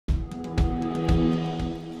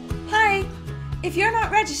If you're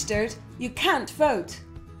not registered, you can't vote.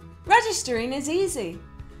 Registering is easy.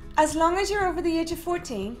 As long as you're over the age of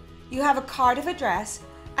 14, you have a card of address,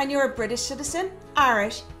 and you're a British citizen,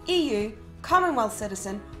 Irish, EU, Commonwealth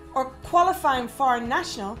citizen, or qualifying foreign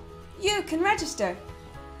national, you can register.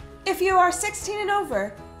 If you are 16 and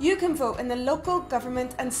over, you can vote in the local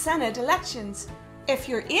government and Senate elections. If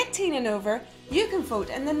you're 18 and over, you can vote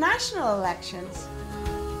in the national elections.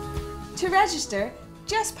 To register,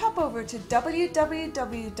 just pop over to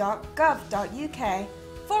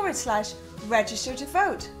www.gov.uk/register to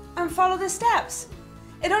vote and follow the steps.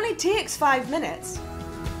 It only takes 5 minutes.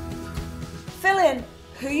 Fill in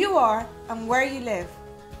who you are and where you live.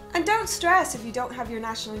 And don't stress if you don't have your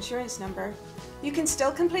national insurance number. You can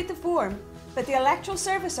still complete the form, but the Electoral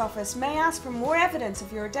Service Office may ask for more evidence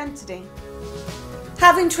of your identity.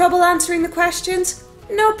 Having trouble answering the questions?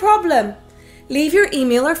 No problem. Leave your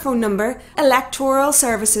email or phone number. Electoral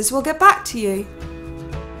Services will get back to you.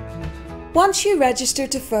 Once you register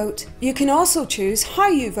to vote, you can also choose how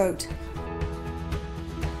you vote.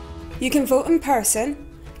 You can vote in person,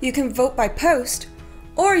 you can vote by post,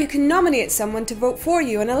 or you can nominate someone to vote for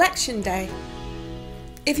you on election day.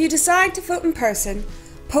 If you decide to vote in person,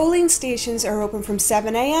 polling stations are open from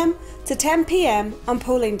 7 AM to 10 PM on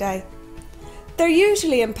polling day. They're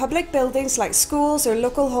usually in public buildings like schools or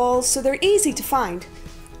local halls, so they're easy to find.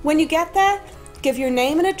 When you get there, give your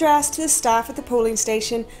name and address to the staff at the polling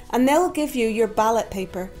station and they'll give you your ballot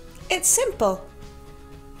paper. It's simple.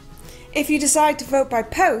 If you decide to vote by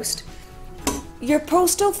post, your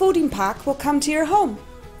postal voting pack will come to your home.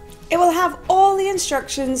 It will have all the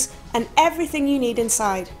instructions and everything you need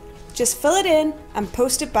inside. Just fill it in and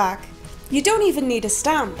post it back. You don't even need a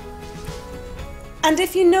stamp. And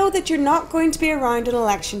if you know that you're not going to be around on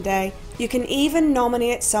election day, you can even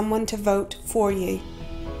nominate someone to vote for you.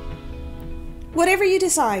 Whatever you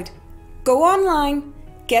decide, go online,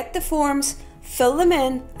 get the forms, fill them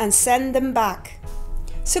in and send them back.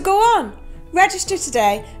 So go on, register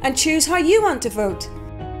today and choose how you want to vote.